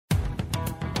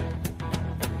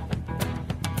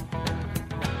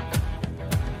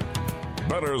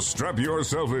better strap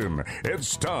yourself in.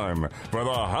 It's time for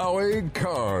the Howie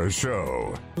Carr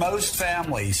Show. Most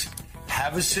families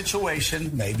have a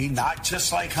situation, maybe not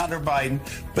just like Hunter Biden,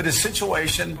 but a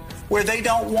situation where they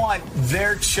don't want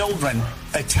their children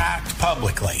attacked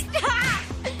publicly.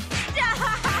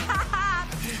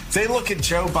 They look at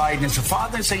Joe Biden as a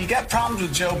father and say, you got problems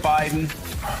with Joe Biden?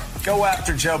 Go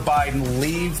after Joe Biden.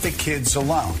 Leave the kids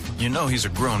alone. You know he's a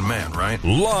grown man, right?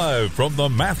 Live from the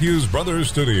Matthews Brothers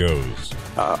Studios.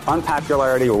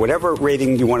 Unpopularity, or whatever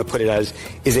rating you want to put it as,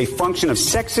 is a function of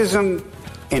sexism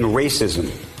and racism.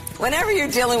 Whenever you're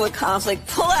dealing with conflict,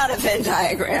 pull out a Venn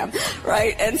diagram,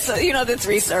 right? And so, the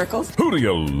 3 circles. Who do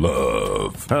you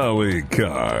love? Howie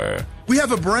Carr. We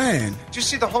have a brand. Did you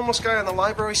see the homeless guy on the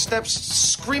library steps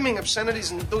screaming obscenities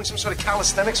and doing some sort of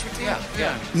calisthenics routine?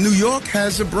 Yeah. New York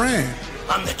has a brand.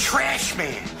 I'm the trash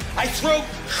man. I throw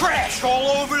trash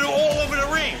all over the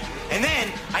ring. And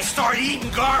then I start eating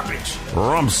garbage.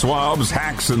 Rump swabs,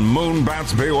 hacks, and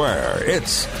moonbats beware.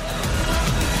 It's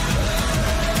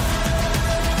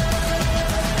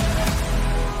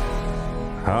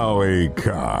Howie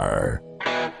Carr.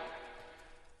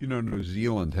 New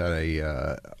Zealand had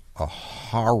a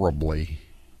horribly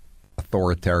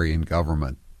authoritarian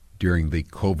government during the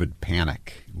COVID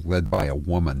panic, led by a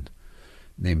woman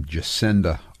named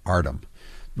Jacinda Ardern.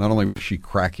 Not only was she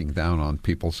cracking down on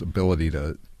people's ability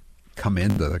to come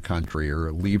into the country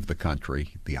or leave the country,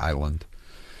 the island,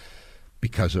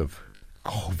 because of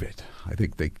COVID. I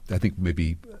think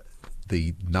maybe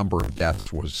the number of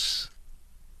deaths was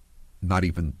not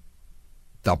even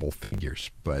double figures,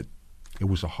 but it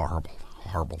was a horrible,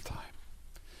 horrible time.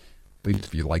 At least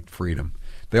if you liked freedom.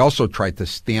 They also tried to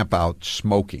stamp out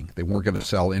smoking. They weren't going to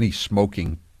sell any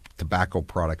smoking tobacco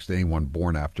products to anyone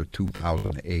born after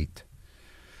 2008.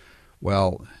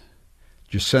 Well,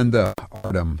 Jacinda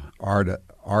Ardern,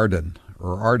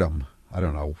 I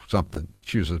don't know, something.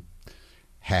 She was a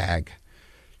hag.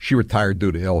 She retired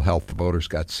due to ill health. The voters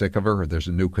got sick of her. There's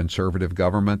a new conservative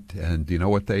government. And do you know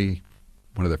what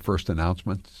one of their first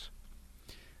announcements?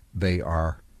 They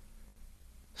are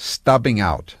stubbing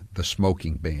out the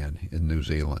smoking ban in New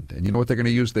Zealand. And you know what they're going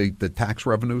to use the tax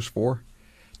revenues for?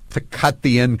 To cut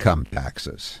the income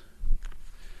taxes.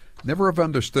 Never have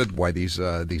understood why these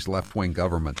left-wing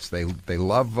governments, they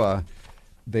love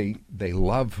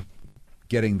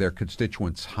getting their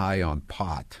constituents high on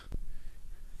pot.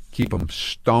 Keep them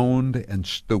stoned and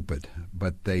stupid,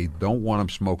 but they don't want them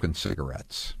smoking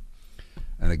cigarettes.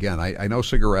 And again, I know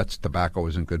cigarettes, tobacco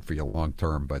isn't good for you long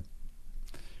term, but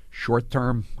short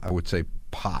term, I would say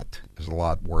pot is a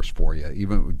lot worse for you.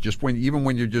 Even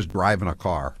when you're just driving a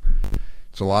car,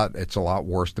 it's a lot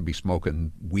worse to be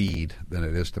smoking weed than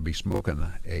it is to be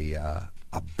smoking a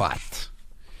butt.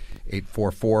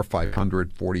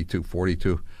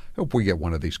 844-500-4242. Hope we get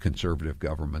one of these conservative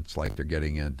governments like they're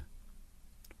getting in.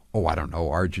 Oh, I don't know,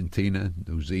 Argentina,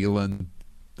 New Zealand,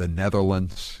 the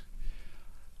Netherlands.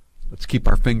 Let's keep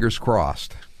our fingers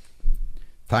crossed.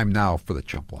 Time now for the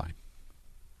Chump Line.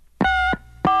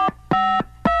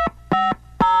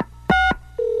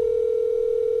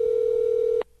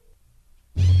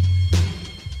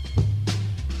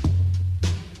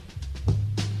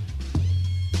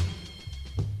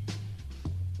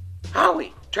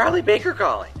 Howie, Charlie Baker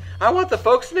calling. I want the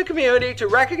folks in the community to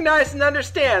recognize and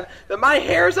understand that my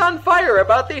hair's on fire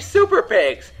about these super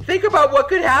pigs. Think about what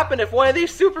could happen if one of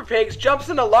these super pigs jumps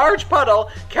in a large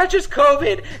puddle, catches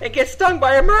COVID, and gets stung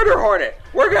by a murder hornet.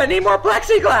 We're going to need more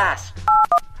plexiglass.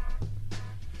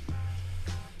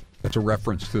 That's a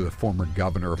reference to the former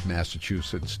governor of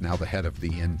Massachusetts, now the head of the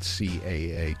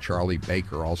NCAA, Charlie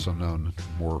Baker, also known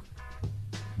more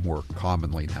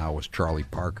commonly now as Charlie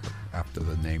Parker, after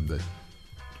the name that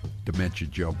dementia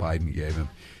Joe Biden gave him.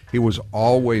 He was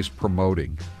always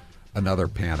promoting another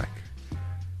panic,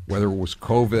 whether it was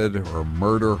COVID or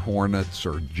murder hornets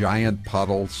or giant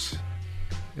puddles.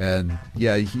 And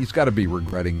yeah, he's got to be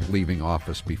regretting leaving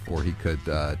office before he could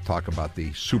talk about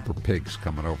the super pigs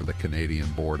coming over the Canadian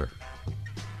border.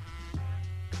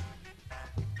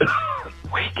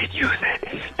 We could use it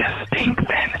to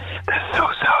strengthen the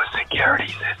social security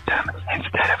system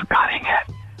instead of cutting it,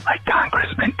 like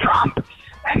Congressman Trump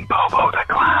and Bobo the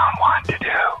Clown want to do.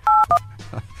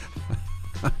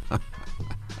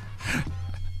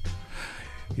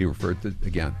 He referred to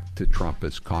Trump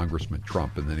as Congressman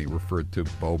Trump, and then he referred to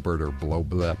Bobert or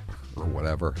Bloblep or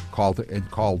whatever, called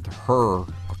her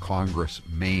a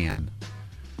congressman,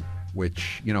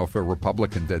 which, if a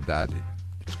Republican did that,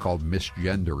 it's called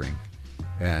misgendering,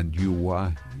 and you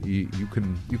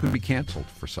can be canceled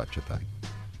for such a thing.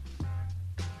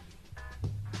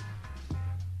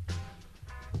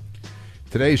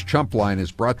 Today's Chump Line is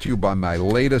brought to you by my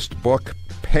latest book,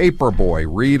 Paperboy.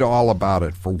 Read all about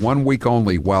it. For 1 week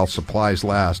only while supplies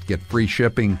last, get free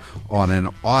shipping on an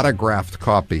autographed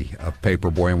copy of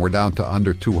Paperboy, and we're down to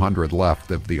under 200 left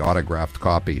of the autographed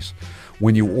copies.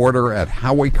 When you order at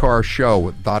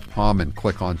HowieCarrShow.com and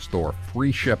click on store,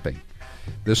 free shipping.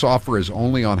 This offer is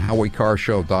only on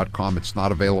HowieCarrShow.com. It's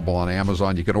not available on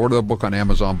Amazon. You can order the book on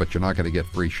Amazon, but you're not going to get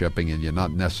free shipping, and you're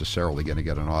not necessarily going to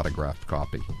get an autographed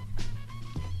copy.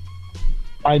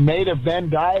 I made a Venn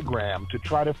diagram to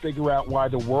try to figure out why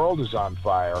the world is on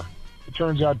fire. It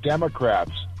turns out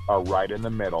Democrats are right in the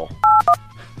middle.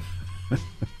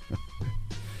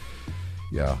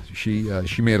 Yeah,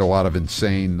 she made a lot of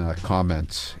insane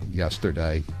comments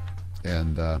yesterday,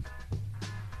 and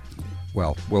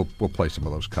well, we'll play some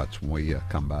of those cuts when we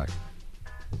come back.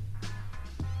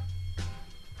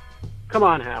 Come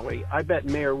on, Howie. I bet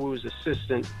Mayor Wu's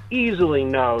assistant easily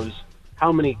knows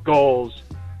how many goals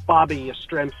Bobby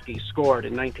Yastrzemski scored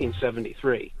in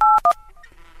 1973.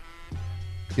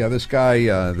 Yeah, this guy,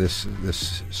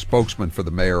 this spokesman for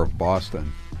the mayor of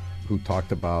Boston, who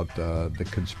talked about the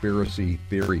conspiracy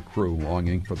theory crew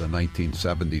longing for the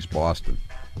 1970s Boston.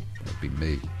 That'd be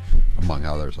me, among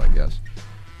others, I guess.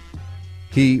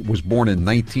 He was born in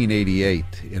 1988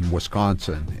 in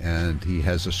Wisconsin, and he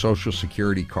has a Social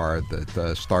Security card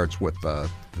that starts with the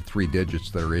 3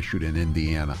 digits that are issued in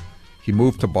Indiana. He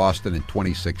moved to Boston in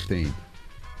 2016,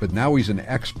 but now he's an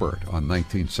expert on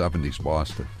 1970s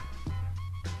Boston.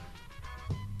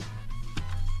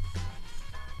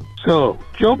 So,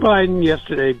 Joe Biden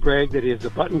yesterday bragged that he has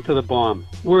the button to the bomb.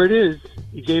 Where it is,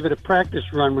 he gave it a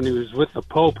practice run when he was with the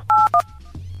Pope.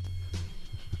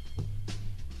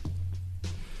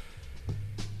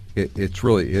 It's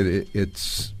really,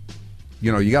 it's,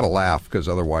 you know, you got to laugh because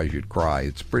otherwise you'd cry.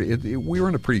 It's pretty, we're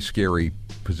in a pretty scary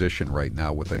position right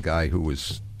now with a guy who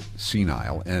is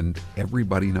senile, and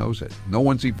everybody knows it. No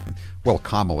one's even, well,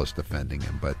 Kamala's defending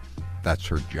him, but that's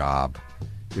her job,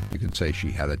 if you can say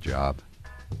she had a job.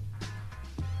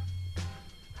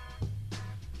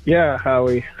 Yeah,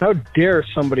 Howie, how dare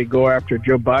somebody go after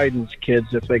Joe Biden's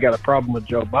kids if they got a problem with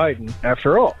Joe Biden?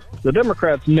 After all, the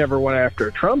Democrats never went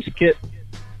after Trump's kid.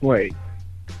 Wait.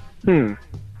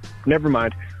 Never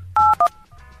mind.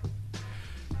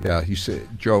 Yeah, he said,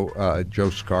 Joe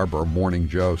Scarborough, Morning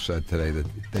Joe, said today that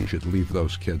they should leave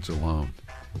those kids alone.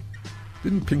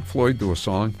 Didn't Pink Floyd do a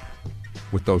song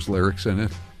with those lyrics in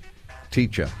it?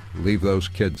 Teacher, leave those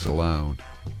kids alone.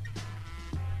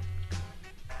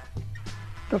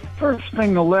 The first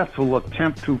thing the left will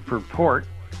attempt to purport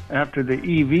after the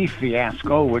EV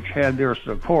fiasco, which had their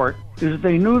support, is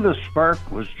they knew the spark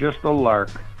was just a lark.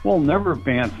 We'll never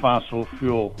ban fossil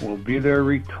fuel, will be their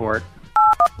retort.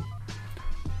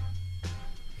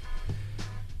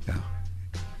 Yeah.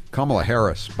 Kamala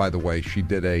Harris, by the way, she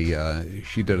did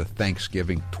a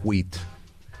Thanksgiving tweet,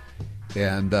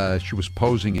 and she was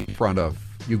posing in front of,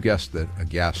 you guessed it, a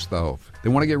gas stove. They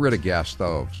want to get rid of gas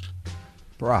stoves.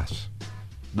 For us,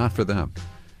 not for them.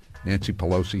 Nancy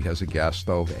Pelosi has a gas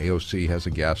stove. AOC has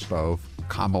a gas stove.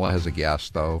 Kamala has a gas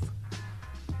stove.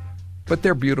 But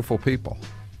they're beautiful people.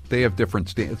 They have different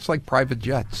standards. It's like private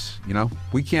jets, you know.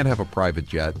 We can't have a private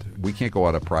jet. We can't go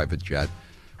on a private jet.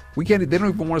 We can't. They don't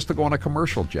even want us to go on a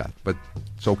commercial jet. But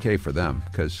it's okay for them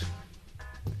because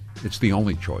it's the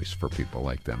only choice for people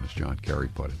like them, as John Kerry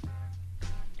put it.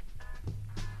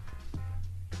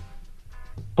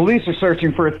 Police are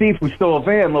searching for a thief who stole a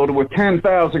van loaded with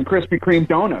 10,000 Krispy Kreme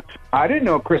donuts. I didn't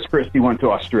know Chris Christie went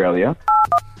to Australia.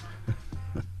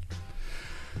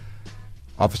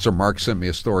 Officer Mark sent me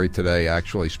a story today,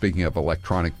 actually, speaking of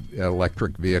electric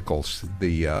vehicles.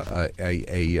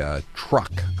 A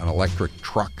truck, an electric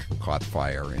truck, caught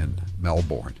fire in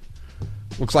Melbourne.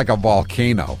 Looks like a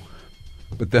volcano,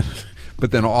 but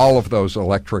then all of those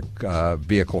electric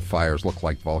vehicle fires look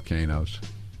like volcanoes.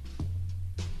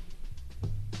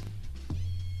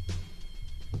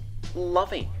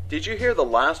 Lovey, did you hear the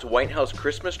last White House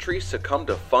Christmas tree succumbed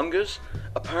to fungus?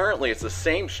 Apparently it's the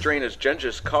same strain as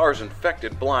Genghis Khan's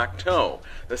infected black toe.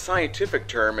 The scientific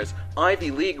term is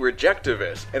Ivy League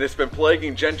rejectivus, and it's been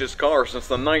plaguing Genghis Khan since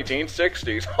the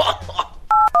 1960s.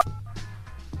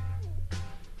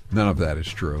 None of that is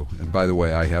true. And by the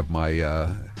way, I have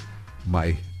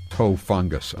my toe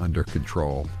fungus under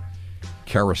control.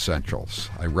 Care Essentials.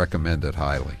 I recommend it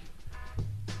highly.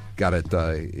 Got it.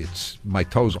 It's my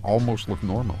toes almost look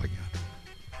normal again.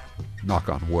 Knock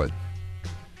on wood.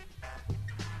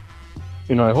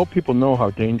 You know, I hope people know how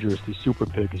dangerous these super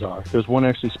pigs are. There's one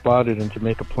actually spotted in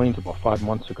Jamaica Plains about 5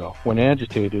 months ago. When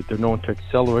agitated, they're known to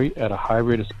accelerate at a high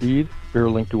rate of speed,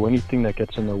 barreling through anything that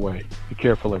gets in their way. Be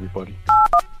careful, everybody.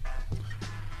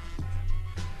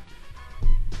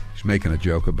 He's making a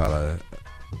joke about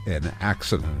an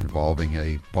accident involving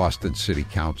a Boston city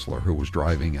councilor who was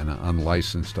driving an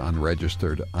unlicensed,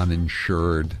 unregistered,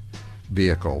 uninsured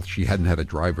vehicle. She hadn't had a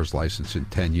driver's license in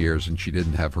 10 years, and she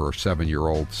didn't have her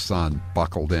 7-year-old son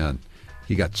buckled in.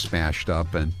 He got smashed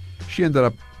up, and she ended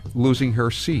up losing her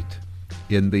seat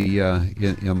on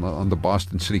the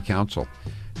Boston City Council.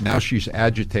 Now she's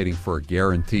agitating for a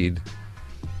guaranteed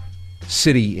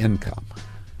city income.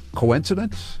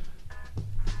 Coincidence?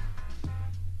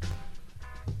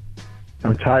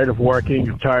 I'm tired of working.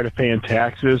 I'm tired of paying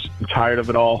taxes. I'm tired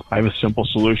of it all. I have a simple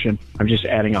solution. I'm just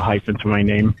adding a hyphen to my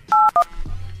name.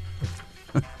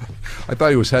 I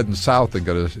thought he was heading south and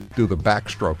going to do the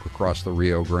backstroke across the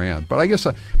Rio Grande. But I guess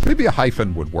maybe a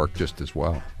hyphen would work just as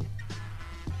well.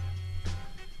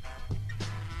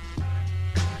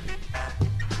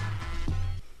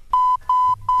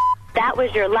 That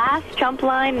was your last Chump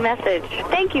Line message.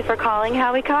 Thank you for calling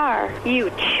Howie Carr,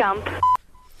 you chump.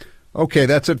 Okay,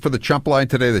 that's it for the Chump Line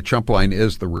today. The Chump Line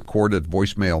is the recorded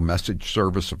voicemail message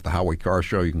service of the Howie Carr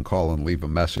Show. You can call and leave a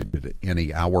message at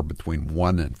any hour between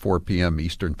 1 and 4 p.m.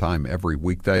 Eastern Time every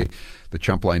weekday. The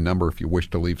Chump Line number, if you wish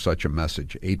to leave such a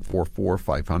message,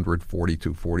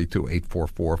 844-500-4242,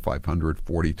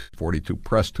 844-500-4242.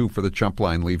 Press 2 for the Chump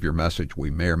Line. Leave your message.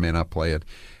 We may or may not play it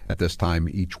at this time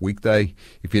each weekday.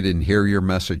 If you didn't hear your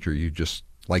message or you just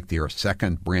like to hear a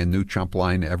second brand new Chump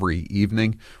Line every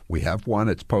evening, we have one.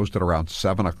 It's posted around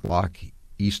 7 o'clock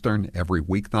Eastern every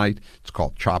weeknight. It's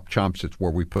called Chop Chumps. It's where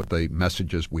we put the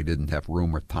messages we didn't have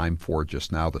room or time for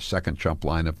just now, the second Chump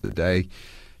Line of the day.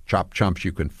 Chop Chumps,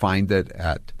 you can find it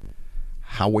at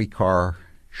Howie Carr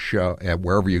Show,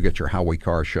 wherever you get your Howie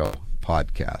Carr Show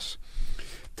podcasts.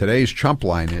 Today's Chump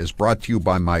Line is brought to you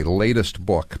by my latest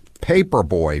book,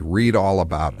 Paperboy. Read all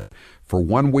about it. For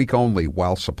 1 week only,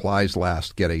 while supplies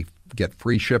last, get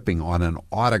free shipping on an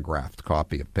autographed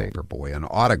copy of Paperboy. An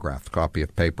autographed copy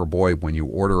of Paperboy when you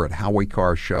order at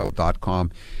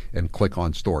HowieCarrShow.com and click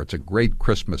on store. It's a great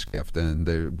Christmas gift, and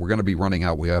we're going to be running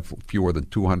out. We have fewer than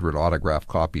 200 autographed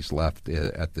copies left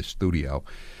at the studio,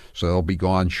 so they'll be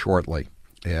gone shortly.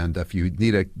 And if you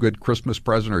need a good Christmas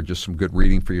present or just some good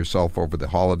reading for yourself over the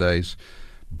holidays,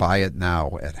 buy it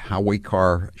now at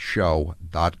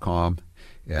HowieCarrShow.com.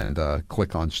 and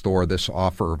click on store. This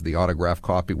offer of the autographed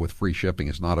copy with free shipping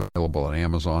is not available at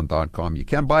Amazon.com. You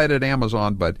can buy it at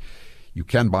Amazon, but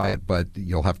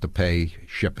you'll have to pay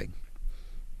shipping.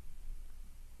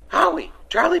 Howie,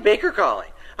 Charlie Baker calling.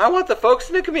 I want the folks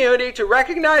in the community to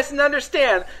recognize and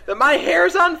understand that my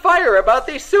hair's on fire about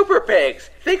these super pigs.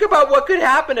 Think about what could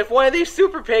happen if one of these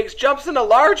super pigs jumps in a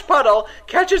large puddle,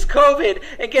 catches COVID,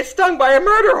 and gets stung by a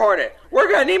murder hornet. We're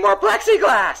going to need more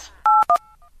plexiglass.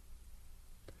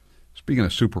 Speaking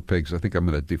of super pigs, I think I'm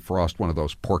going to defrost one of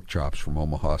those pork chops from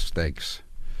Omaha Steaks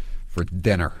for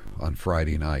dinner on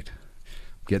Friday night.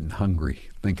 I'm getting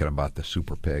hungry thinking about the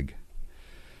super pig.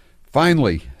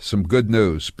 Finally, some good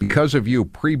news. Because of you,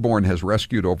 Preborn has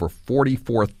rescued over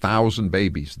 44,000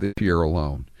 babies this year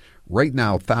alone. Right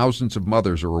now, thousands of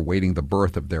mothers are awaiting the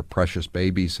birth of their precious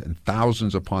babies, and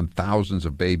thousands upon thousands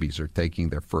of babies are taking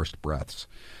their first breaths.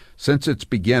 Since its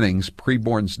beginnings,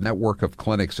 Preborn's network of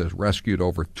clinics has rescued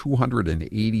over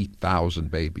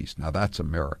 280,000 babies. Now that's a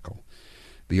miracle.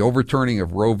 The overturning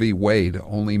of Roe v. Wade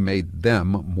only made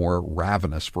them more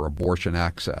ravenous for abortion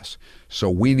access.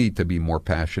 So we need to be more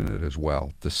passionate as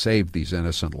well to save these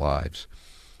innocent lives.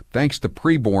 Thanks to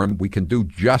Preborn, we can do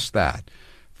just that.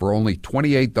 For only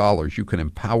 $28, you can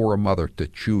empower a mother to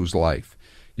choose life.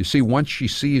 You see, once she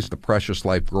sees the precious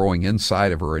life growing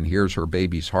inside of her and hears her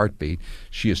baby's heartbeat,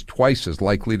 she is twice as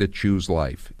likely to choose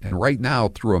life. And right now,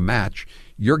 through a match,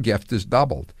 your gift is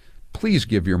doubled. Please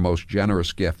give your most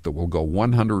generous gift that will go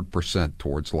 100%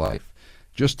 towards life.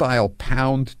 Just dial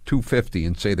pound 250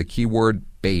 and say the keyword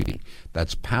baby.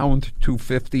 That's pound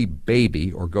 250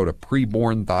 baby, or go to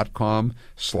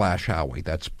preborn.com/Howie.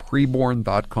 That's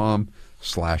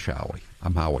preborn.com/Howie.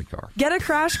 I'm Howie Carr. Get a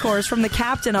crash course from the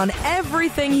captain on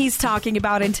everything he's talking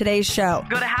about in today's show.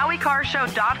 Go to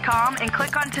HowieCarrShow.com and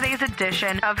click on today's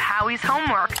edition of Howie's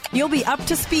Homework. You'll be up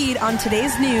to speed on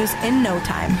today's news in no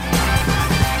time.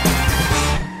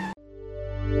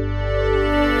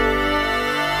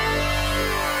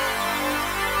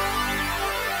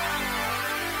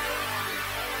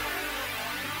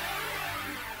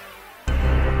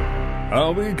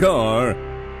 Howie Carr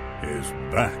is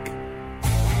back.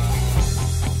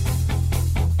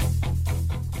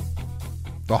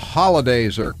 The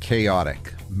holidays are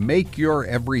chaotic. Make your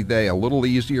everyday a little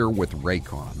easier with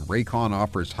Raycon. Raycon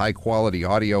offers high-quality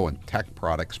audio and tech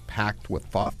products packed with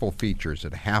thoughtful features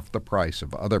at half the price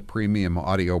of other premium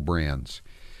audio brands.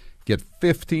 Get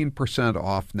 15%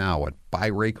 off now at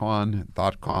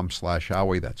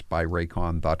buyraycon.com/Howie. That's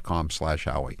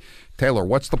buyraycon.com/Howie. Taylor,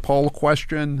 what's the poll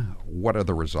question? What are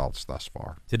the results thus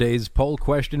far? Today's poll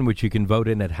question, which you can vote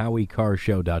in at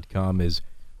HowieCarrShow.com, is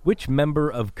which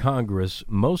member of Congress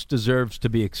most deserves to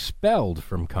be expelled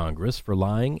from Congress for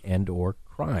lying and or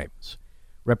crimes?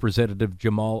 Representative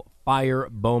Jamal Fire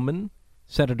Bowman,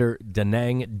 Senator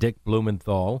Danang Dick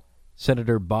Blumenthal,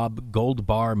 Senator Bob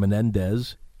Goldbar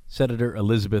Menendez, Senator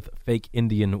Elizabeth Fake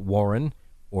Indian Warren,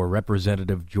 or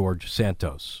Representative George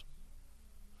Santos?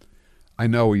 I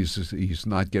know he's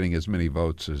not getting as many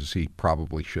votes as he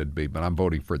probably should be, but I'm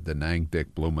voting for Danang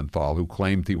Dick Blumenthal, who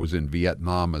claimed he was in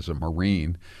Vietnam as a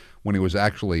Marine when he was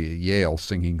actually at Yale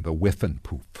singing the Whiffin'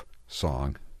 Poof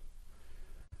song.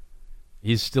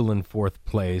 He's still in fourth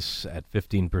place at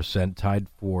 15%, tied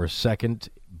for second,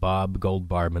 Bob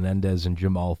Goldbar Menendez and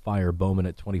Jamal Fire Bowman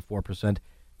at 24%.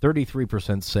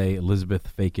 33% say Elizabeth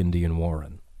Fake Indian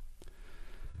Warren.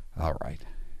 All right.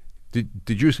 Did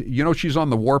you she's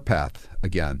on the warpath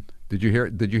again? Did you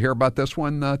hear about this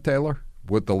one, Taylor?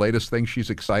 What the latest thing she's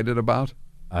excited about?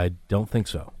 I don't think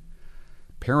so.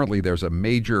 Apparently, there's a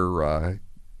major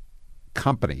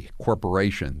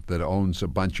corporation that owns a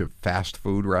bunch of fast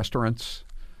food restaurants.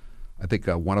 I think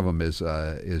one of them is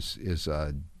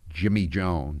Jimmy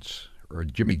Jones, or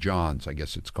Jimmy John's, I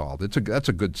guess it's called. That's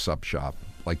a good sub shop.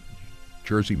 Like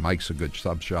Jersey Mike's a good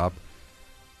sub shop.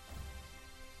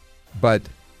 But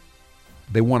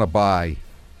they want to buy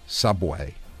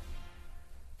Subway.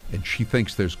 And she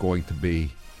thinks there's going to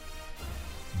be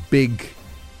Big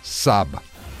Sub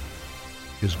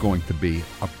is going to be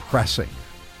oppressing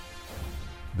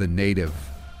the native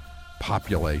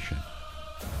population.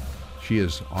 She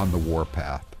is on the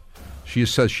warpath. She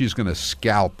says she's going to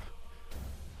scalp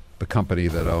the company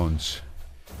that owns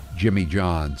Jimmy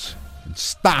John's and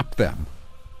stop them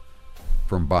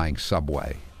from buying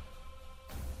Subway.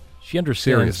 She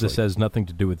understands Seriously. this has nothing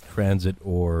to do with transit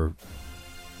or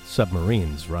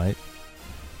submarines, right?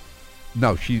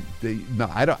 No,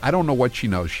 I don't know what she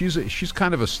knows. She's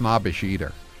kind of a snobbish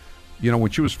eater.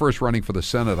 When she was first running for the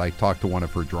Senate, I talked to one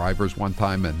of her drivers one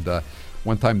time, and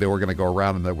one time they were going to go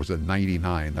around, and there was a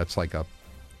 99. That's like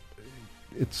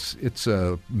it's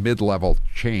a mid-level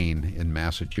chain in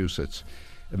Massachusetts,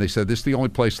 and they said this is the only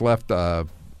place left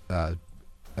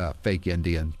fake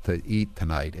Indian to eat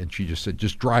tonight, and she just said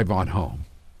just drive on home.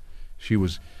 She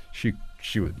would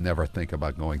never think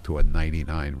about going to a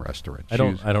 99 restaurant. I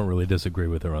don't really disagree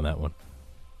with her on that one.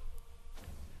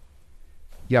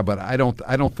 Yeah, but I don't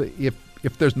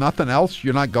if there's nothing else,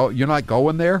 you're not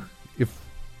going there.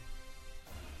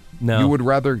 No, you would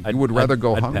rather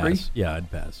go I'd hungry. Pass. Yeah, I'd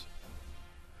pass.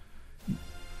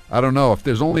 I don't know if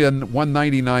there's only a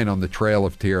 199 on the Trail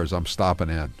of Tears. I'm stopping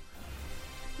in,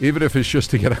 even if it's just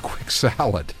to get a quick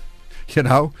salad.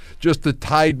 Just to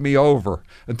tide me over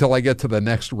until I get to the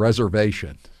next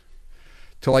reservation,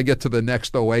 till I get to the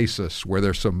next oasis where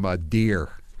there's some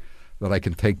deer that I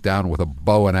can take down with a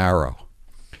bow and arrow.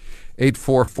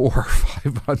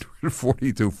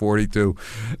 844-500-4242.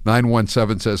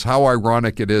 917 says, how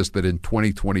ironic it is that in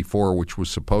 2024, which was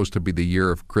supposed to be the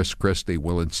year of Chris Christie,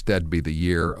 will instead be the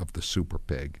year of the Super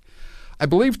Pig. I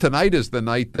believe tonight is the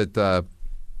night that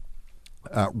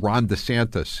Ron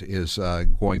DeSantis is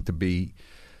going to be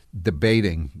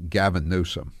debating Gavin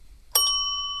Newsom.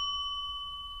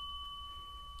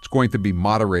 It's going to be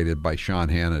moderated by Sean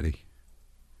Hannity.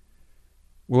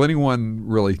 Will anyone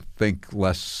really think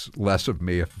less of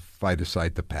me if I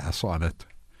decide to pass on it?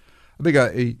 I think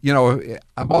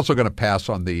I'm also going to pass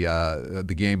on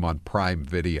the game on Prime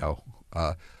Video,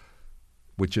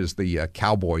 which is the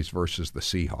Cowboys versus the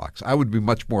Seahawks. I would be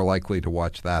much more likely to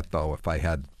watch that though if I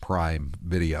had Prime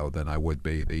Video than I would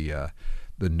be the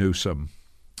Newsom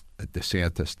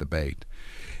DeSantis debate.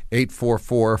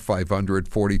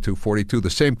 844-500-4242. The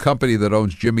same company that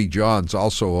owns Jimmy John's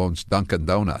also owns Dunkin'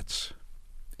 Donuts.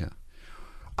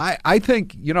 I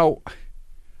think, I'm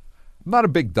not a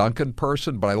big Dunkin'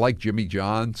 person, but I like Jimmy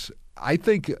John's. I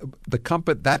think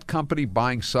that company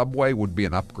buying Subway would be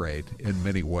an upgrade in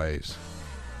many ways.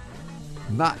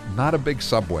 Not a big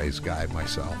Subways guy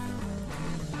myself.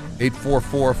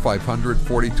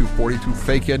 844-500-4242.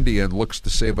 Fake Indian looks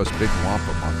to save us big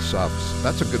wampum on subs.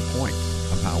 That's a good point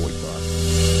on Howie Carr.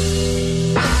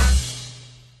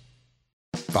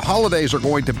 The holidays are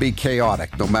going to be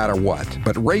chaotic no matter what,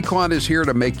 but Raycon is here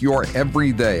to make your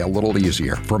everyday a little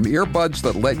easier. From earbuds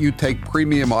that let you take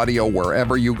premium audio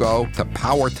wherever you go, to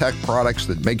power tech products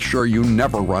that make sure you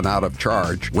never run out of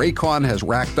charge, Raycon has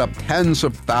racked up tens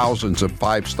of thousands of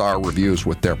 5-star reviews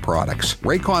with their products.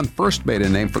 Raycon first made a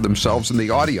name for themselves in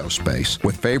the audio space,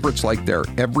 with favorites like their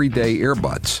everyday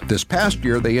earbuds. This past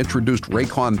year, they introduced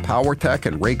Raycon PowerTech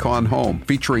and Raycon Home,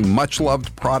 featuring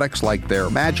much-loved products like their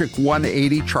Magic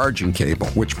 180 charging cable,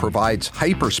 which provides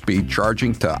hyperspeed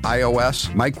charging to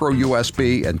iOS, micro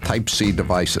USB, and Type-C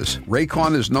devices.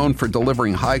 Raycon is known for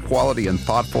delivering high-quality and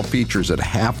thoughtful features at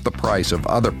half the price of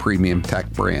other premium tech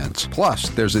brands. Plus,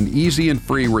 there's an easy and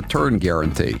free return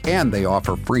guarantee, and they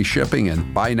offer free shipping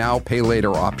and buy now, pay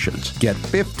later options. Get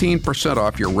 15%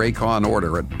 off your Raycon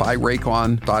order at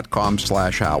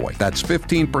buyraycon.com/Howie. That's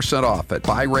 15% off at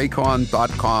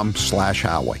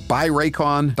buyraycon.com/Howie.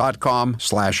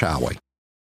 buyraycon.com/Howie.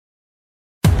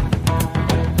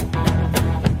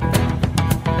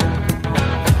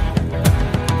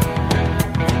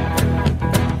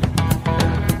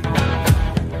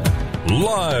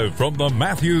 Live from the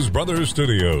Matthews Brothers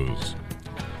Studios.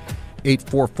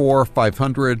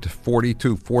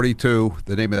 844-500-4242.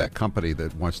 The name of that company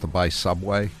that wants to buy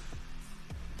Subway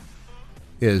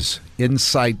is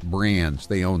Insight Brands.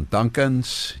 They own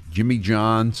Dunkin's, Jimmy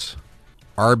John's,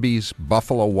 Arby's,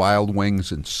 Buffalo Wild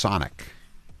Wings, and Sonic.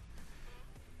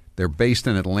 They're based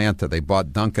in Atlanta. They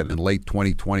bought Dunkin' in late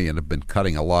 2020 and have been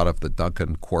cutting a lot of the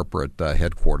Dunkin' corporate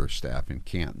headquarters staff in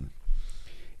Canton.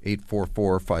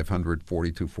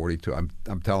 844-500-4242.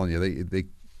 I'm telling you, they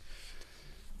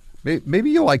maybe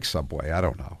you like Subway. I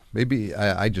don't know. Maybe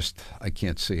I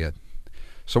can't see it.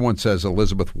 Someone says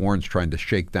Elizabeth Warren's trying to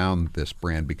shake down this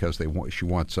brand because she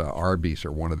wants Arby's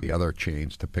or one of the other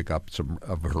chains to pick up some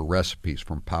of her recipes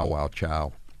from Pow Wow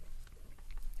Chow.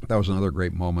 That was another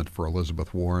great moment for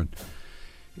Elizabeth Warren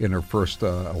in her first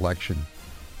election.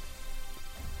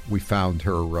 We found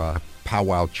her Pow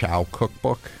Wow Chow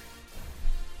cookbook.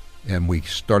 And I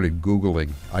started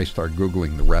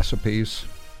Googling the recipes.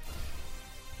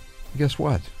 Guess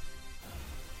what?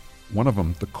 One of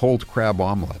them, the cold crab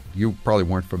omelet. You probably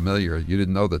weren't familiar. You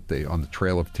didn't know that on the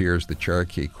Trail of Tears, the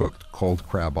Cherokee cooked cold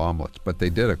crab omelets. But they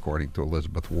did, according to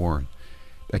Elizabeth Warren.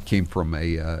 That came from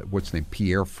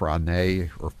Pierre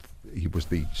Franet, or he was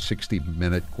the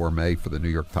 60-minute gourmet for the New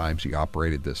York Times. He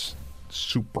operated this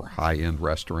super high-end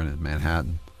restaurant in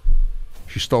Manhattan.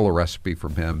 She stole a recipe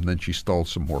from him, and then she stole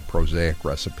some more prosaic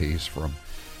recipes from,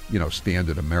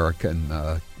 standard American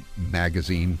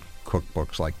magazine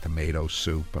cookbooks like Tomato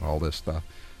Soup and all this stuff.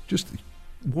 Just,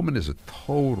 woman is a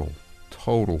total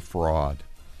fraud.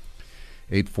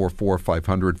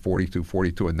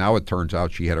 844-500-4242. And now it turns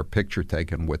out she had her picture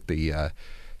taken with the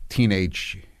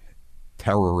teenage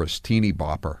terrorist teeny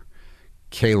bopper,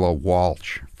 Kayla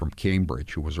Walsh from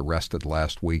Cambridge, who was arrested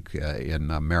last week in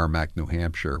Merrimack, New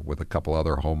Hampshire, with a couple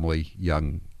other homely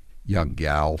young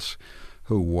gals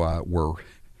who were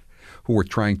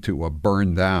trying to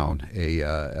burn down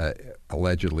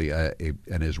allegedly an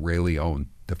Israeli-owned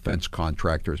defense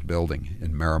contractor's building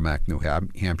in Merrimack, New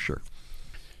Hampshire.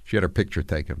 She had her picture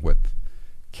taken with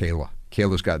Kayla.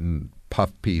 Kayla's gotten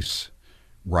puff piece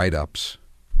write-ups,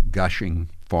 gushing,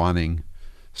 fawning,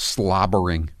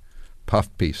 slobbering puff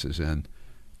pieces in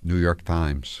New York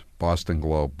Times, Boston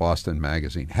Globe, Boston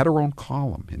Magazine. Had her own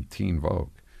column in Teen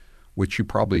Vogue, which she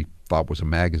probably thought was a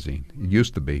magazine. It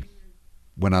used to be.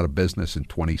 Went out of business in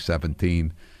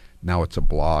 2017. Now it's a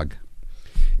blog.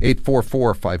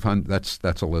 844-500.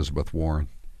 That's Elizabeth Warren.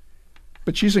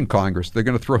 But she's in Congress. They're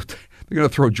going to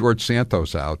throw George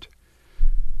Santos out,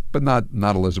 but not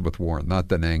Elizabeth Warren, not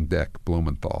Da Nang Dick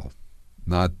Blumenthal,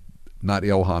 not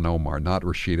Ilhan Omar, not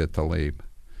Rashida Tlaib,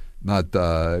 not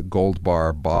Gold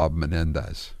Bar Bob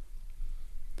Menendez.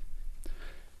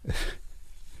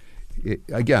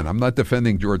 Again, I'm not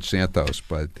defending George Santos,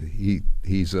 but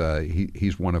he's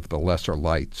one of the lesser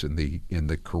lights in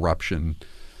the corruption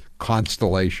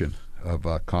constellation of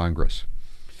Congress.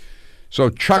 So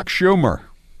Chuck Schumer,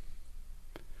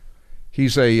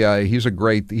 he's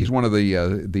one of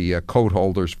the coat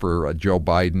holders for Joe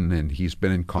Biden, and he's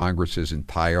been in Congress his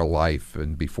entire life.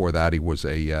 And before that, he was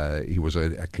a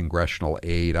congressional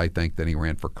aide, I think. Then he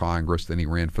ran for Congress. Then he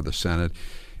ran for the Senate,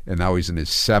 and now he's in his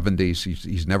 70s.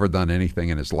 He's never done anything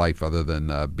in his life other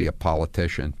than be a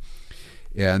politician.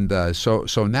 And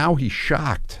so now he's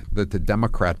shocked that the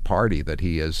Democrat Party that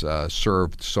he has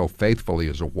served so faithfully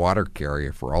as a water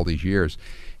carrier for all these years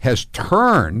has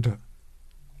turned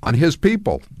on his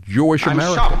people, Jewish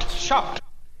Americans. Shocked.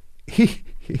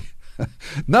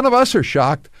 None of us are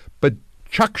shocked, but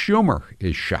Chuck Schumer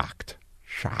is shocked.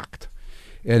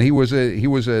 And he was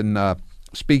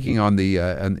speaking on the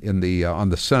on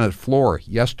the Senate floor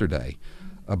yesterday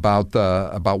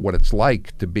about what it's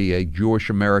like to be a Jewish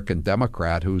American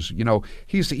Democrat who's,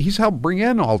 he's helped bring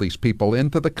in all these people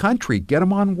into the country, get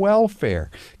them on welfare,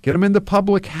 get them into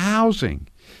public housing,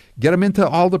 get them into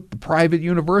all the private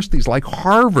universities like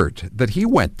Harvard that he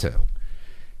went to.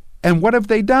 And what have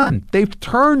they done? They've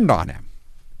turned on him.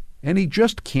 And he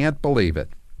just can't believe it.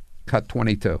 Cut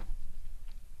 22.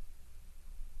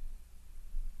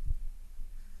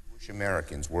 Jewish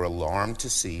Americans were alarmed to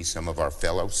see some of our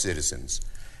fellow citizens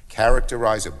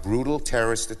characterize a brutal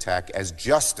terrorist attack as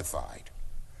justified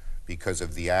because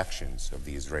of the actions of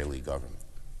the Israeli government.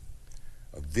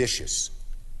 A vicious,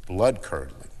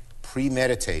 blood-curdling,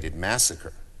 premeditated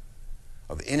massacre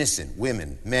of innocent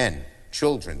women, men,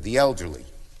 children, the elderly,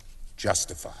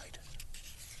 justified.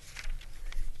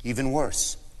 Even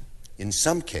worse, in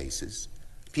some cases,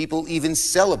 people even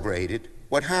celebrated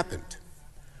what happened,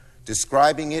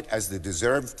 describing it as the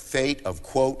deserved fate of,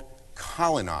 quote,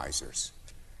 colonizers,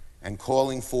 and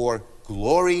calling for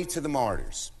glory to the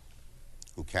martyrs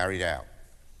who carried out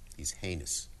these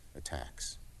heinous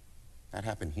attacks. That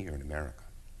happened here in America.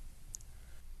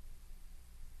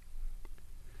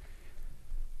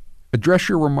 Address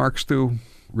your remarks to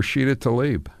Rashida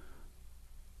Tlaib.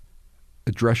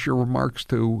 Address your remarks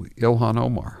to Ilhan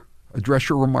Omar. Address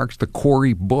your remarks to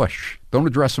Cori Bush. Don't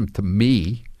address them to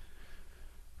me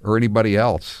or anybody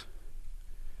else.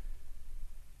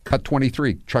 Cut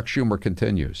 23. Chuck Schumer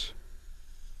continues.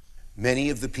 Many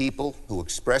of the people who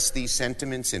express these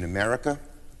sentiments in America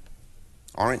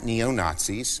aren't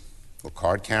neo-Nazis or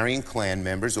card-carrying Klan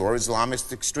members or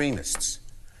Islamist extremists.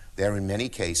 They're in many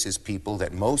cases people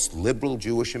that most liberal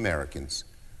Jewish Americans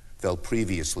felt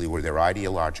previously were their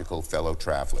ideological fellow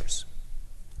travelers.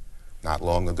 Not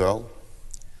long ago,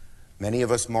 many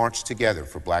of us marched together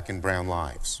for black and brown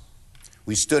lives.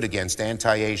 We stood against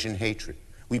anti-Asian hatred.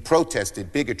 We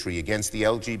protested bigotry against the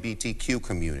LGBTQ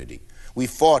community. We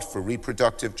fought for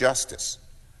reproductive justice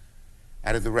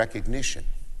out of the recognition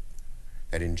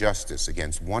that injustice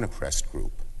against one oppressed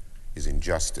group is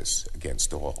injustice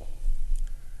against all.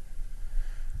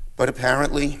 But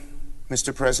apparently,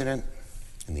 Mr. President,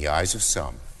 in the eyes of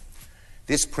some,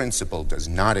 this principle does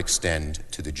not extend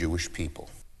to the Jewish people.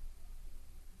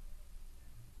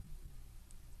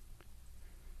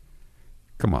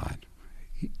 Come on.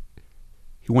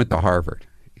 He went to Harvard.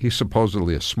 He's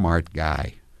supposedly a smart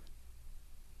guy.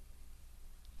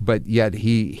 But yet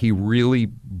he really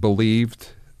believed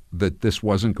that this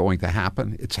wasn't going to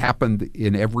happen. It's happened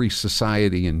in every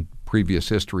society in previous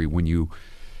history when you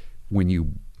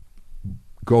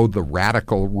go the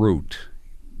radical route.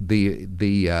 The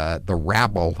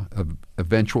rabble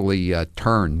eventually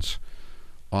turns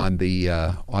on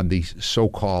the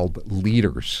so-called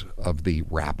leaders of the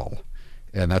rabble,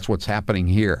 and that's what's happening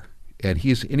here. And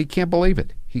he can't believe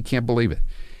it. He can't believe it,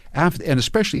 and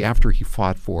especially after he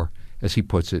fought for, as he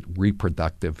puts it,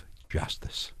 reproductive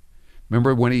justice.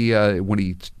 Remember when he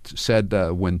said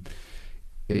when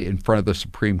in front of the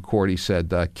Supreme Court he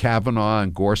said, Kavanaugh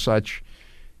and Gorsuch,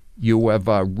 you have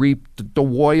reaped the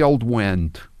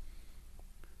whirlwind.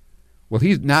 Well,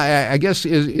 he's now. I guess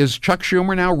is Chuck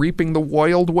Schumer now reaping the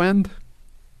whirlwind?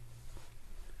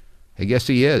 I guess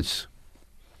he is.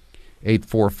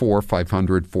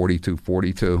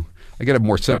 844-500-4242. I could have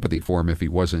more sympathy for him if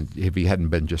he hadn't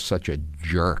been just such a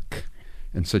jerk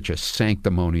and such a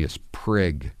sanctimonious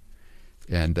prig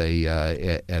and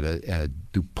a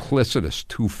duplicitous,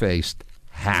 two-faced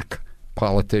hack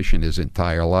politician his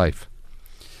entire life.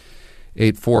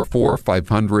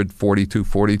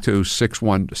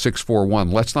 844-500-4242,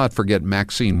 641. Let's not forget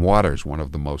Maxine Waters, one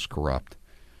of the most corrupt.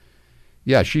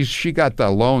 Yeah, she got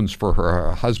the loans for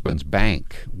her husband's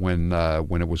bank when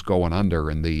it was going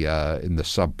under in the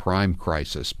subprime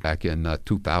crisis back in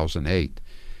 2008,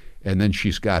 and then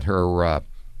she's got her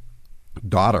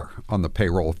daughter on the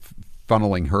payroll,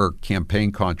 funneling her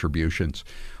campaign contributions.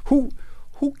 Who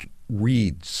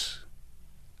reads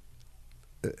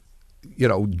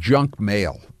junk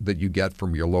mail that you get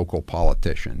from your local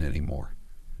politician anymore?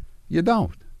 You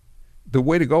don't. The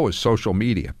way to go is social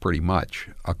media, pretty much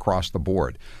across the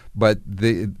board. But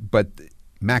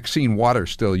Maxine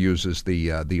Waters still uses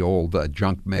the old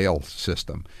junk mail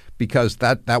system because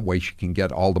that way she can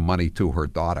get all the money to her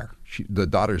daughter. The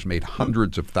daughter's made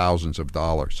hundreds of thousands of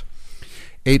dollars.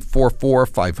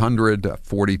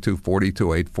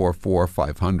 844-500-4242,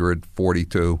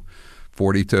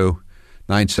 844-500-4242.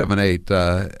 978.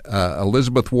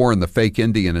 Elizabeth Warren, the fake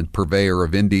Indian and purveyor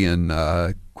of Indian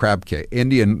crab cake,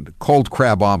 Indian cold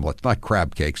crab omelets, not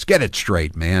crab cakes. Get it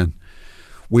straight, man.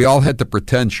 We all had to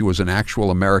pretend she was an actual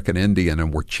American Indian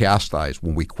and were chastised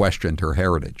when we questioned her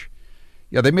heritage.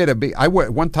 Yeah, they made a big...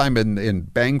 one time in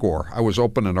Bangor, I was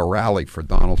opening a rally for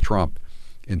Donald Trump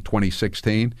in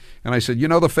 2016, and I said, you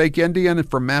know the fake Indian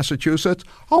from Massachusetts?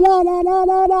 And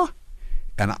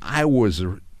I was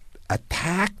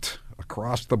attacked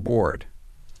across the board.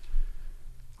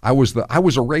 I was a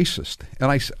racist,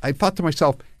 and I thought to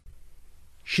myself,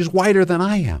 she's whiter than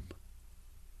I am.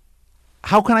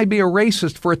 How can I be a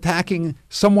racist for attacking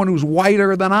someone who's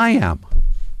whiter than I am?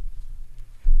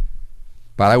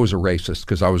 But I was a racist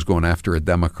because I was going after a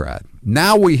Democrat.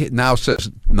 Now says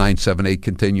 978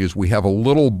 continues, we have a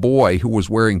little boy who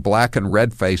was wearing black and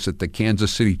red face at the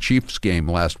Kansas City Chiefs game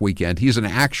last weekend. He's an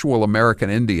actual American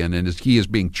Indian, and he is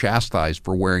being chastised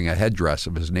for wearing a headdress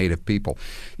of his native people.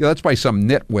 That's by some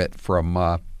nitwit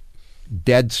from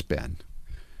Deadspin.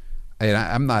 And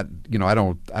I'm not, I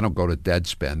don't go to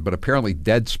Deadspin, but apparently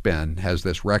Deadspin has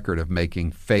this record of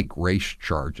making fake race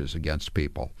charges against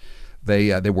people.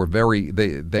 They're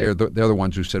the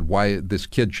ones who said why this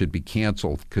kid should be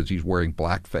canceled because he's wearing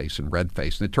blackface and red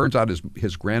face. And it turns out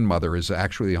his grandmother is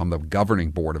actually on the governing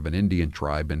board of an Indian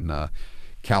tribe in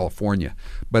California.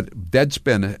 But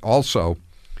Deadspin also,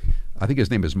 I think his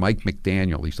name is Mike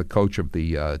McDaniel. He's the coach of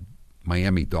the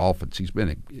Miami Dolphins. He's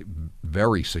been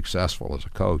very successful as a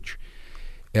coach.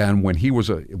 And when he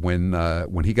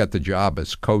got the job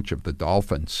as coach of the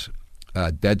Dolphins,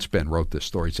 Deadspin wrote this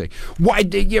story saying,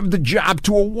 why'd they give the job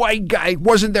to a white guy?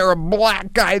 Wasn't there a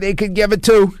black guy they could give it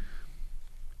to?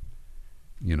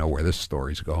 You know where this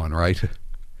story's going, right?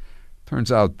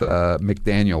 Turns out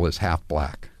McDaniel is half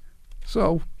black.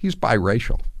 So he's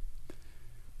biracial.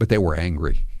 But they were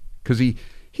angry because he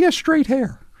has straight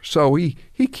hair. So he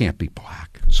can't be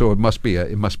black. So it must be a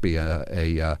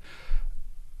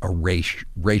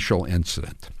racial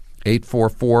incident.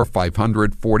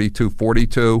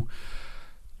 844-500-4242.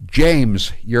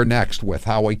 James, you're next with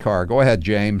Howie Carr. Go ahead,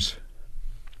 James.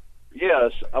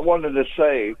 Yes, I wanted to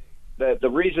say that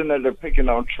the reason that they're picking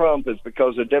on Trump is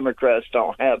because the Democrats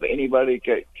don't have anybody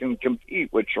that can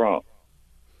compete with Trump.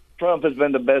 Trump has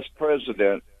been the best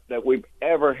president that we've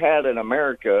ever had in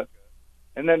America.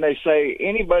 And then they say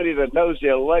anybody that knows the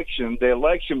election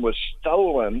was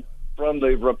stolen from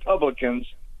the Republicans.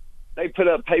 They put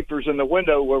up papers in the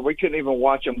window where we couldn't even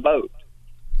watch them vote.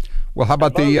 Well, how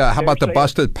about the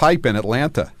busted pipe in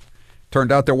Atlanta? Turned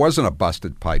out there wasn't a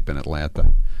busted pipe in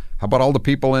Atlanta. How about all the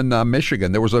people in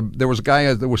Michigan? There was a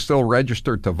guy that was still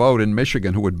registered to vote in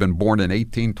Michigan who had been born in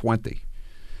 1820.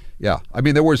 Yeah, I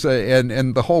mean there was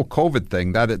and the whole COVID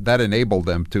thing that enabled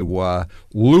them to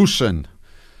loosen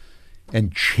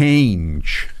and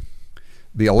change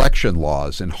the election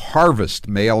laws and harvest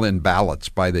mail-in ballots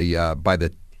by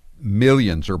the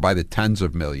millions or by the tens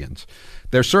of millions.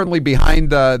 They're certainly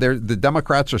behind. The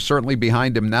Democrats are certainly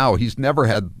behind him now. He's never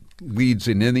had leads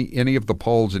in any of the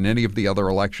polls in any of the other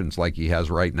elections like he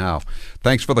has right now.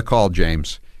 Thanks for the call,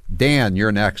 James. Dan,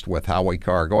 you're next with Howie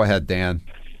Carr. Go ahead, Dan.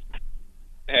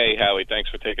 Hey, Howie. Thanks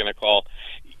for taking a call.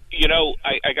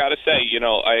 I got to say,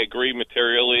 I agree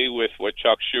materially with what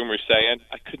Chuck Schumer's saying.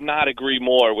 I could not agree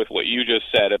more with what you just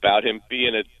said about him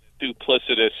being a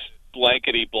duplicitous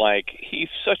blankety blank. He's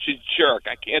such a jerk.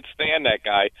 I can't stand that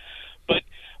guy. But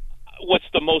what's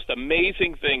the most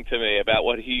amazing thing to me about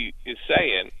what he is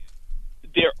saying,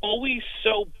 they're always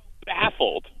so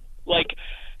baffled. Like,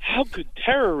 how could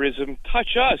terrorism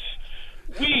touch us?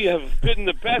 We have been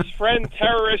the best friend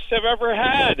terrorists have ever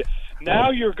had. Now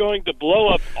you're going to blow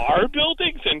up our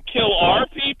buildings and kill our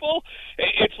people?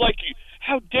 It's like,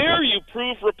 how dare you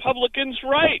prove Republicans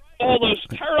right? All those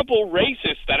terrible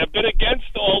racists that have been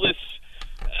against all this,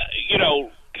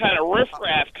 kind of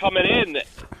riffraff coming in,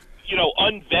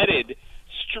 unvetted,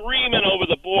 streaming over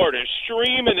the border,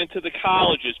 streaming into the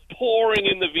colleges, pouring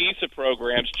in the visa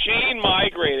programs, chain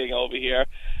migrating over here.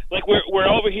 Like we're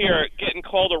over here getting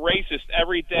called a racist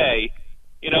every day,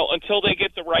 until they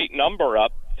get the right number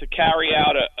up to carry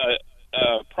out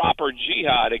a proper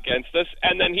jihad against us.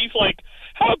 And then he's like,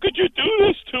 how could you do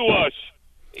this to us?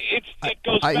 It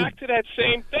goes back to that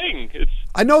same thing.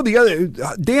 I know the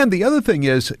other thing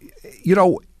is,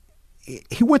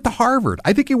 he went to Harvard.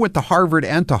 I think he went to Harvard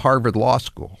and to Harvard Law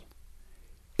School.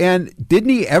 And didn't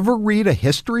he ever read a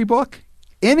history book?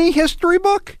 Any history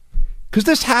book? Because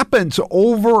this happens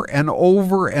over and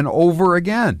over and over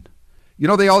again.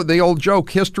 The old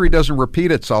joke, history doesn't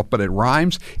repeat itself, but it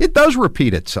rhymes. It does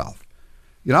repeat itself.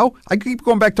 I keep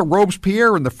going back to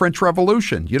Robespierre and the French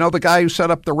Revolution. The guy who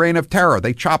set up the Reign of Terror.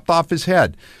 They chopped off his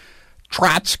head.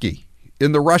 Trotsky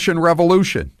in the Russian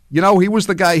Revolution. He was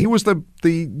the guy. He was the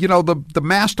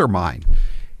mastermind.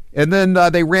 And then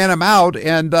they ran him out,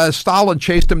 and Stalin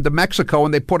chased him to Mexico,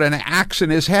 and they put an axe in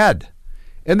his head.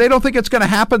 And they don't think it's going to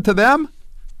happen to them?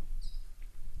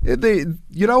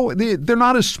 They're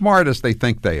not as smart as they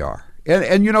think they are.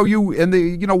 And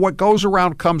what goes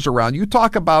around comes around. You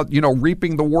talk about,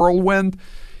 reaping the whirlwind.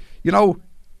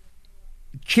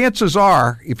 Chances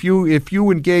are, if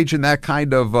you engage in that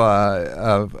kind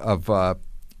of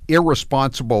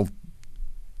irresponsible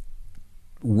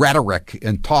rhetoric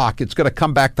and talk, it's going to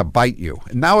come back to bite you.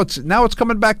 And now it's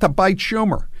coming back to bite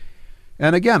Schumer.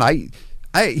 And again, I'm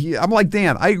like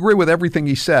Dan. I agree with everything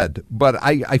he said, but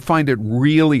I find it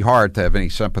really hard to have any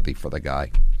sympathy for the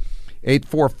guy.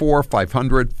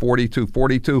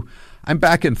 844-500-4242. I'm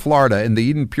back in Florida, and the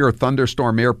Eden Pure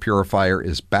Thunderstorm air purifier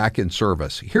is back in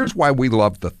service. Here's why we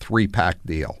love the 3-pack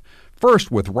deal.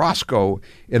 First, with Roscoe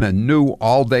in a new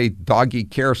all-day doggy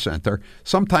care center,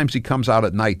 sometimes he comes out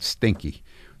at night stinky.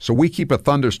 So we keep a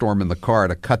Thunderstorm in the car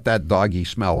to cut that doggy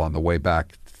smell on the way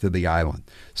back to the island.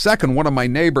 Second, one of my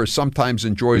neighbors sometimes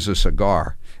enjoys a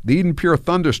cigar. The Eden Pure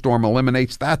Thunderstorm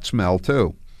eliminates that smell,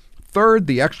 too. Third,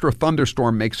 the extra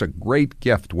Thunderstorm makes a great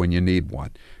gift when you need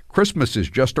one. Christmas is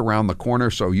just around the corner,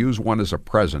 so use one as a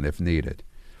present if needed.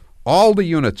 All the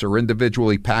units are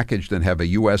individually packaged and have a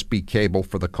USB cable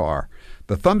for the car.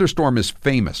 The Thunderstorm is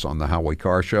famous on the Howie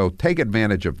Carr Show. Take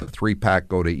advantage of the 3-pack.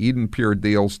 Go to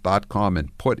EdenPureDeals.com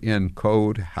and put in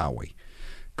code Howie.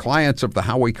 Clients of the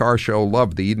Howie Carr Show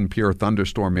love the Eden Pure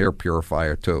Thunderstorm air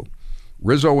purifier, too.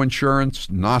 Rizzo Insurance,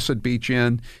 Nauset Beach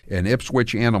Inn, and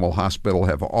Ipswich Animal Hospital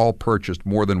have all purchased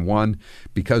more than one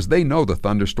because they know the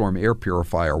Thunderstorm air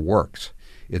purifier works.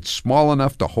 It's small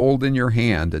enough to hold in your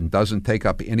hand and doesn't take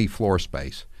up any floor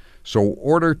space. So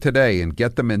order today and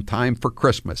get them in time for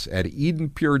Christmas at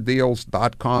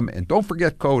EdenPureDeals.com, and don't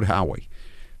forget code Howie.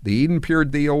 The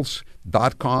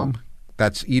EdenPureDeals.com,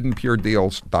 that's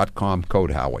EdenPureDeals.com,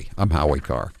 code Howie. I'm Howie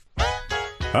Carr.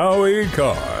 Howie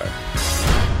Carr.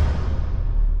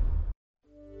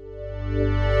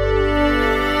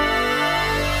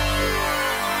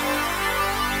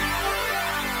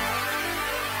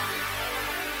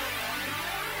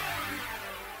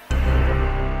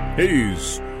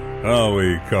 He's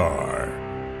Howie Carr.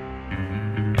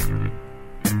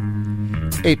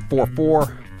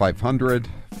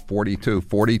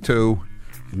 844-500-4242.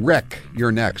 Rick,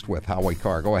 you're next with Howie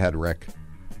Carr. Go ahead, Rick.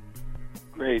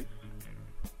 Great.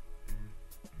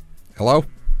 Hello?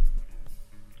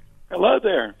 Hello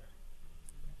there.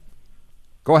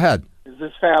 Go ahead. Is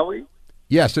this Howie?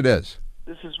 Yes, it is.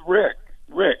 This is Rick.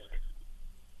 Rick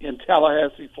in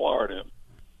Tallahassee, Florida.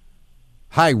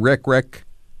 Hi, Rick.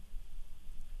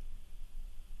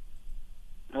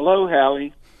 Hello,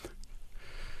 Howie.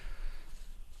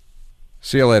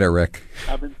 See you later, Rick.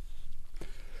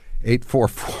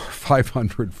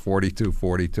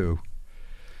 844-500-4242.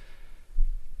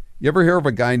 You ever hear of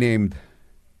a guy named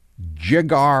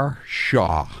Jigar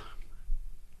Shah?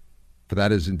 For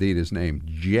that is indeed his name,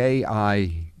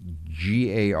 Jigar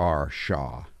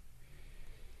Shah.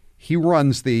 He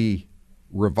runs the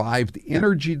revived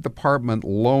Energy Department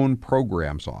Loan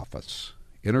Programs Office.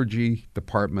 Energy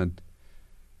Department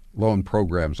Loan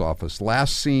Programs Office.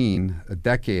 Last seen a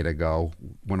decade ago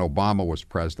when Obama was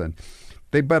president.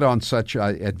 They bet on such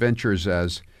adventures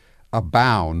as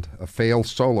Abound, a failed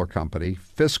solar company,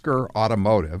 Fisker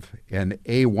Automotive, and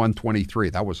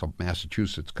A123. That was a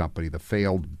Massachusetts company, the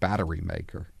failed battery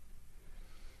maker.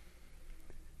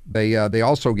 They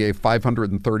also gave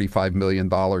 $535 million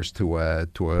to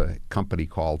a company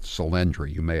called Solyndra.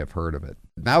 You may have heard of it.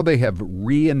 Now they have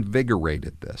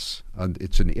reinvigorated this.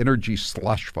 It's an energy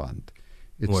slush fund.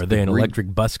 Are they an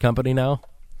electric bus company now?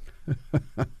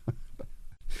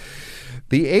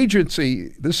 The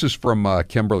agency, this is from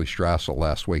Kimberly Strassel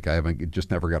last week. I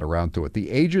just never got around to it. The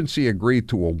agency agreed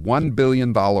to a $1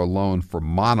 billion loan for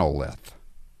Monolith,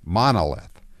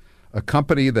 a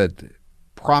company that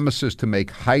promises to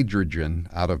make hydrogen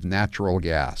out of natural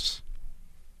gas.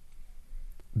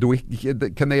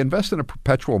 Can they invest in a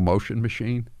perpetual motion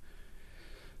machine?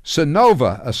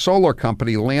 Sonova, a solar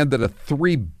company, landed a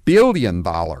 $3 billion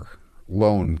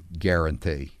loan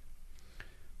guarantee.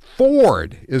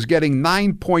 Ford is getting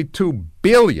 $9.2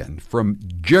 billion from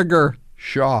Jigar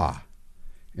Shah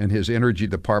and his Energy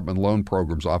Department Loan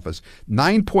Programs Office.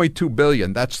 $9.2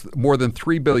 billion. That's more than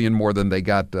 $3 billion more than they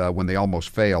got when they almost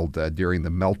failed during the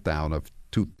meltdown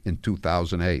in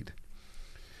 2008.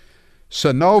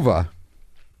 Sonova,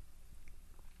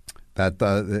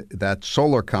 that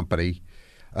solar company,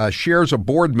 shares a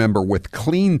board member with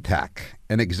Clean Tech,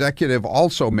 an executive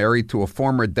also married to a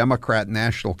former Democrat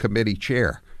National Committee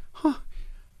chair.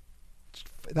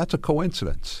 That's a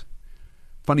coincidence.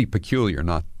 Funny, peculiar,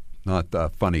 not not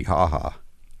funny ha-ha.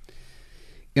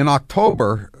 In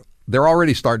October, they're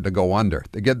already starting to go under.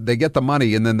 They get the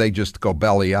money, and then they just go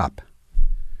belly up.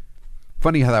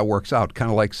 Funny how that works out,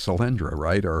 kind of like Solyndra,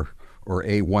 right? Or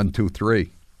A123.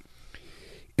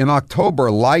 In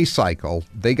October, Li-Cycle,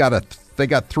 they got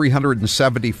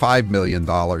 $375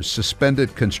 million,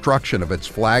 suspended construction of its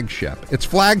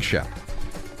flagship,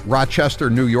 Rochester,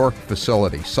 New York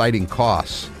facility, citing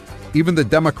costs. Even the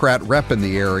Democrat rep in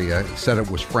the area said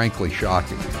it was frankly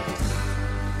shocking.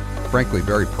 Frankly,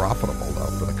 very profitable,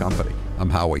 though, for the company. I'm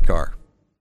Howie Carr.